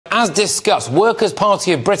as discussed, Workers'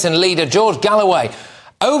 Party of Britain leader George Galloway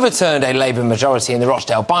overturned a Labour majority in the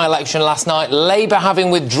Rochdale by-election last night, Labour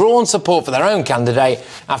having withdrawn support for their own candidate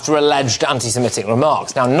after alleged anti-Semitic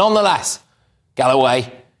remarks. Now, nonetheless,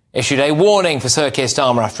 Galloway issued a warning for Sir Keir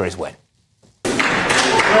Starmer after his win. You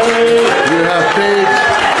have paid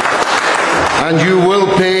and you will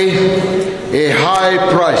pay a high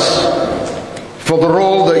price for the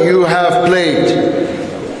role that you have played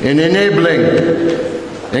in enabling,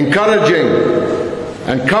 encouraging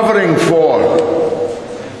and covering for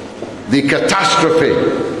the catastrophe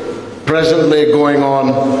presently going on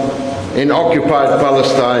in occupied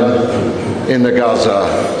Palestine in the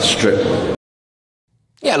Gaza Strip.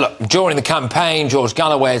 Yeah, look, during the campaign, George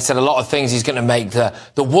Galloway had said a lot of things. He's going to make the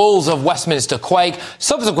walls of Westminster quake.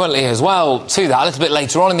 Subsequently as well to that, a little bit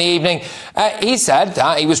later on in the evening, he said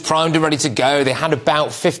that he was primed and ready to go. They had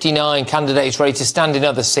about 59 candidates ready to stand in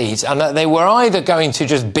other seats, and that they were either going to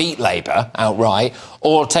just beat Labour outright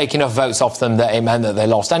or take enough votes off them that it meant that they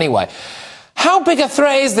lost anyway. How big a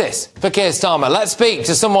threat is this for Keir Starmer? Let's speak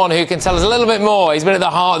to someone who can tell us a little bit more. He's been at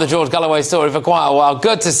the heart of the George Galloway story for quite a while.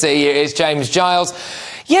 Good to see you. It's James Giles.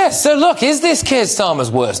 Yes, so look, is this Keir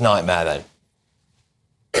Starmer's worst nightmare then?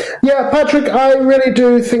 Yeah, Patrick, I really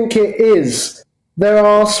do think it is. There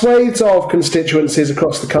are swathes of constituencies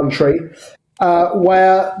across the country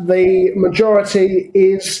where the majority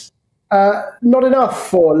is not enough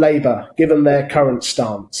for Labour, given their current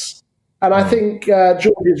stance. And I think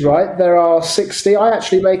George is right. There are 60, I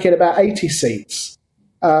actually make it about 80 seats,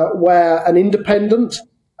 where an independent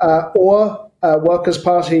or a Workers'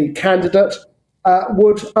 Party candidate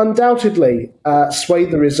would undoubtedly sway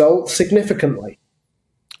the result significantly.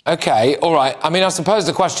 OK, all right. I mean, I suppose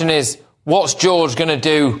the question is, what's George going to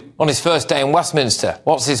do on his first day in Westminster?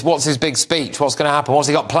 What's his big speech? What's going to happen? What's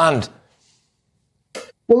he got planned?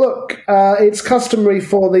 Well, look, it's customary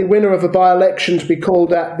for the winner of a by-election to be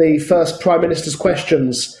called at the first Prime Minister's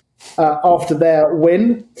questions after their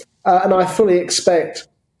win. And I fully expect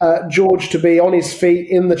George to be on his feet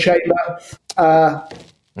in the chamber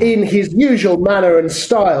in his usual manner and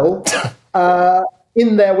style,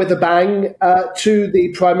 in there with a bang to the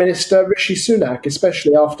Prime Minister, Rishi Sunak,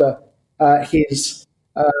 especially after his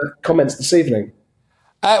comments this evening.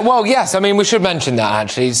 Well, yes, I mean, we should mention that,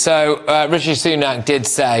 actually. So, Rishi Sunak did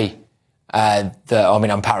say that, I mean,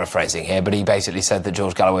 I'm paraphrasing here, but he basically said that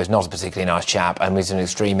George Galloway is not a particularly nice chap and was an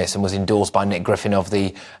extremist and was endorsed by Nick Griffin of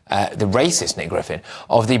the racist Nick Griffin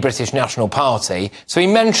of the British National Party. So he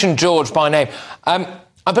mentioned George by name.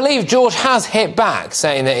 I believe George has hit back,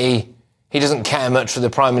 saying that he doesn't care much for the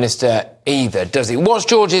Prime Minister either, does he? What's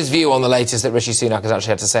George's view on the latest that Rishi Sunak has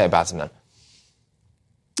actually had to say about him then?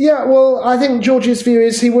 Yeah, well, I think George's view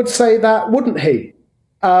is he would say that, wouldn't he?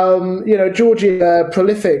 You know, George is a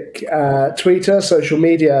prolific tweeter, social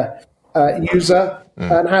media user,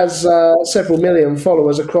 and has several million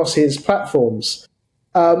followers across his platforms,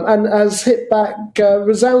 and has hit back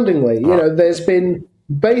resoundingly. You know, there's been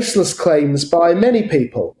baseless claims by many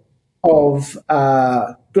people of,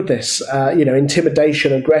 you know,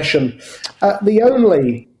 intimidation, aggression. The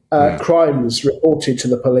only crimes reported to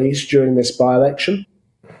the police during this by-election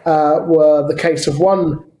were the case of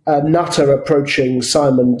one nutter approaching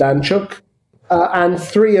Simon Danchuk and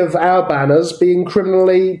 3 of our banners being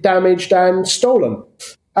criminally damaged and stolen.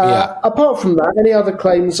 Apart from that, any other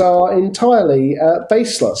claims are entirely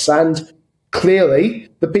baseless, and clearly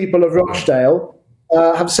the people of Rochdale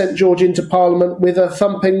have sent George into Parliament with a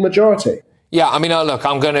thumping majority. Yeah, I mean, look,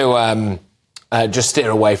 I'm going to just steer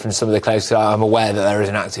away from some of the claims. I'm aware that there is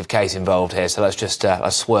an active case involved here, so let's just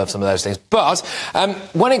let's swerve some of those things. But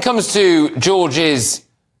when it comes to George's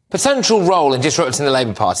potential role in disrupting the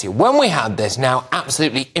Labour Party, when we had this now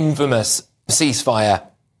absolutely infamous ceasefire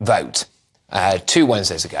vote 2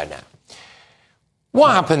 Wednesdays ago now,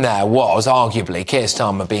 what happened there was, arguably, Keir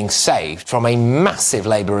Starmer being saved from a massive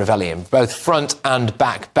Labour rebellion, both front and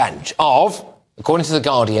back bench, of, according to The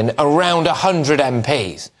Guardian, around 100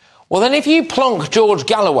 MPs. Well, then if you plonk George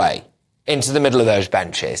Galloway into the middle of those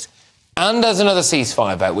benches, and there's another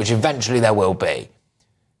ceasefire vote, which eventually there will be,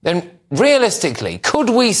 then realistically, could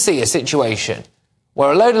we see a situation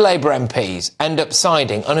where a load of Labour MPs end up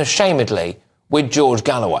siding unashamedly with George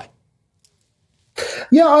Galloway?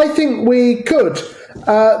 Yeah, I think we could.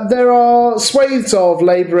 There are swathes of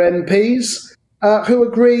Labour MPs who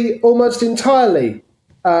agree almost entirely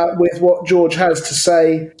with what George has to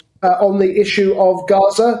say on the issue of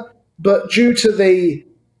Gaza, but due to the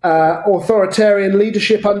authoritarian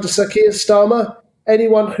leadership under Sir Keir Starmer,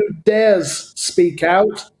 anyone who dares speak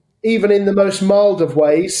out, even in the most mild of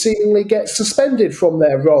ways, seemingly gets suspended from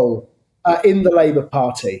their role in the Labour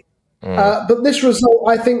Party. But this result,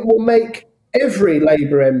 I think, will make every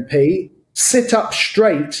Labour MP sit up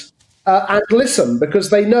straight and listen, because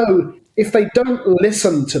they know if they don't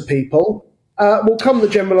listen to people, will come the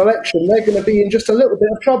general election, they're going to be in just a little bit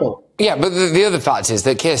of trouble. Yeah, but the other fact is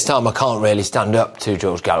that Keir Starmer can't really stand up to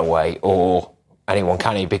George Galloway or anyone,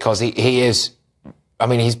 can he? Because he is, I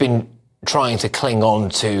mean, he's been trying to cling on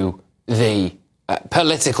to the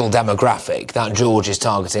political demographic that George is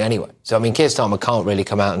targeting anyway. So, I mean, Keir Starmer can't really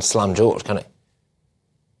come out and slam George, can he?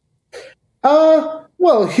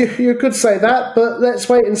 Well, you could say that, but let's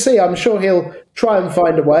wait and see. I'm sure he'll try and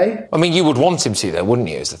find a way. I mean, you would want him to, though, wouldn't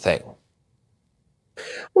you, is the thing?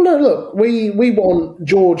 Well, no, look, we want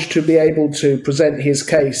George to be able to present his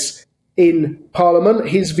case in Parliament.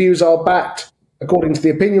 His views are backed, according to the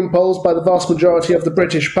opinion polls, by the vast majority of the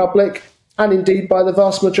British public, and indeed by the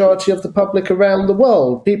vast majority of the public around the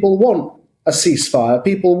world. People want a ceasefire.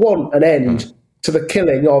 People want an end to the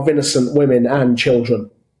killing of innocent women and children.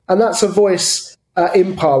 And that's a voice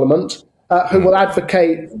in Parliament who will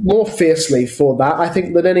advocate more fiercely for that, I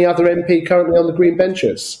think, than any other MP currently on the Green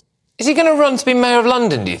benches. Is he going to run to be Mayor of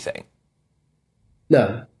London, do you think?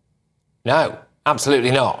 No. No, absolutely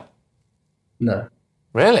not. No.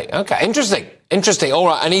 Really? Okay, interesting. Interesting. All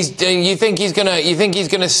right, and you think he's going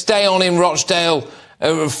to stay on in Rochdale,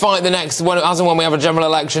 fight the next one as and when we have a general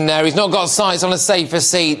election there? He's not got sights on a safer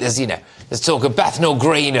seat. There's talk of Bethnal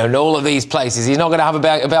Green and all of these places. He's not going to have a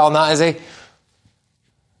bet on that, is he?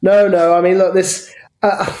 No. I mean, look, this.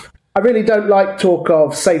 I really don't like talk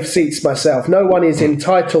of safe seats myself. No one is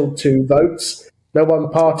entitled to votes. No one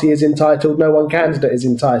party is entitled. No one candidate is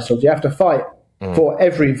entitled. You have to fight for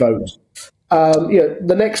every vote.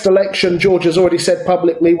 The next election, George has already said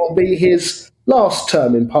publicly, will be his last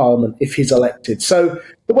term in Parliament if he's elected. So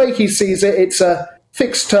the way he sees it, it's a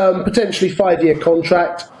fixed term, potentially 5-year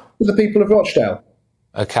contract with the people of Rochdale.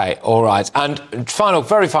 OK, all right. And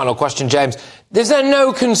very final question, James. Is there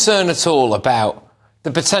no concern at all about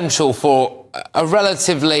the potential for a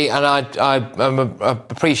relatively, and I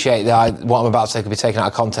appreciate that what I'm about to say could be taken out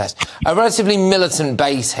of context, a relatively militant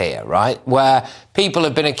base here, right, where people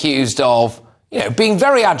have been accused of, being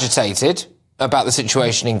very agitated about the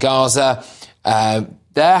situation in Gaza.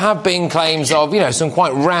 There have been claims of, some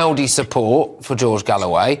quite rowdy support for George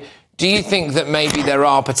Galloway. Do you think that maybe there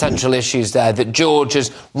are potential issues there, that George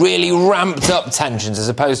has really ramped up tensions as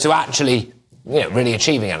opposed to actually, really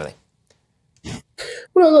achieving anything?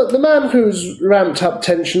 Well, look, the man who's ramped up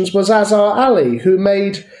tensions was Azhar Ali, who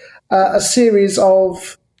made a series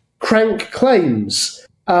of crank claims.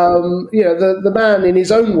 The man, in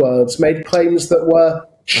his own words, made claims that were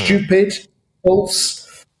stupid, false.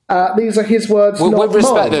 These are his words, not with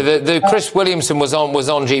respect, mine. Chris Williamson was on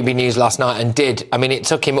GB News last night and it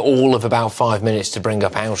took him all of about 5 minutes to bring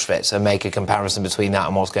up Auschwitz and make a comparison between that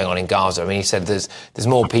and what's going on in Gaza. I mean, he said there's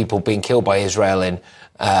more people being killed by Israel in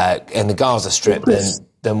the Gaza Strip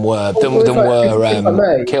than were killed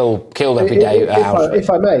every day at Auschwitz. If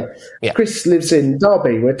I may, yeah. Chris lives in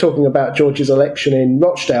Derby. We're talking about George's election in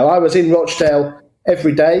Rochdale. I was in Rochdale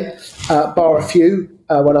every day, bar a few,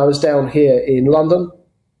 when I was down here in London.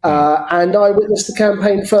 And I witnessed the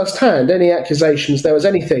campaign firsthand. Any accusations there was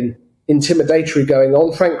anything intimidatory going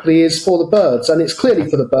on, frankly, is for the birds. And it's clearly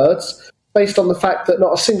for the birds, based on the fact that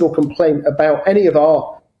not a single complaint about any of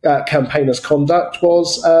our campaigners' conduct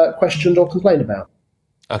was questioned or complained about.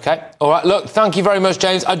 OK. All right. Look, thank you very much,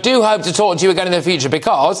 James. I do hope to talk to you again in the future,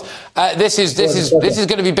 because this is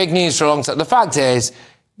going to be big news for a long time. The fact is,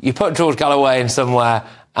 you put George Galloway in somewhere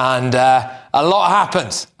and a lot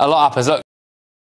happens. Look.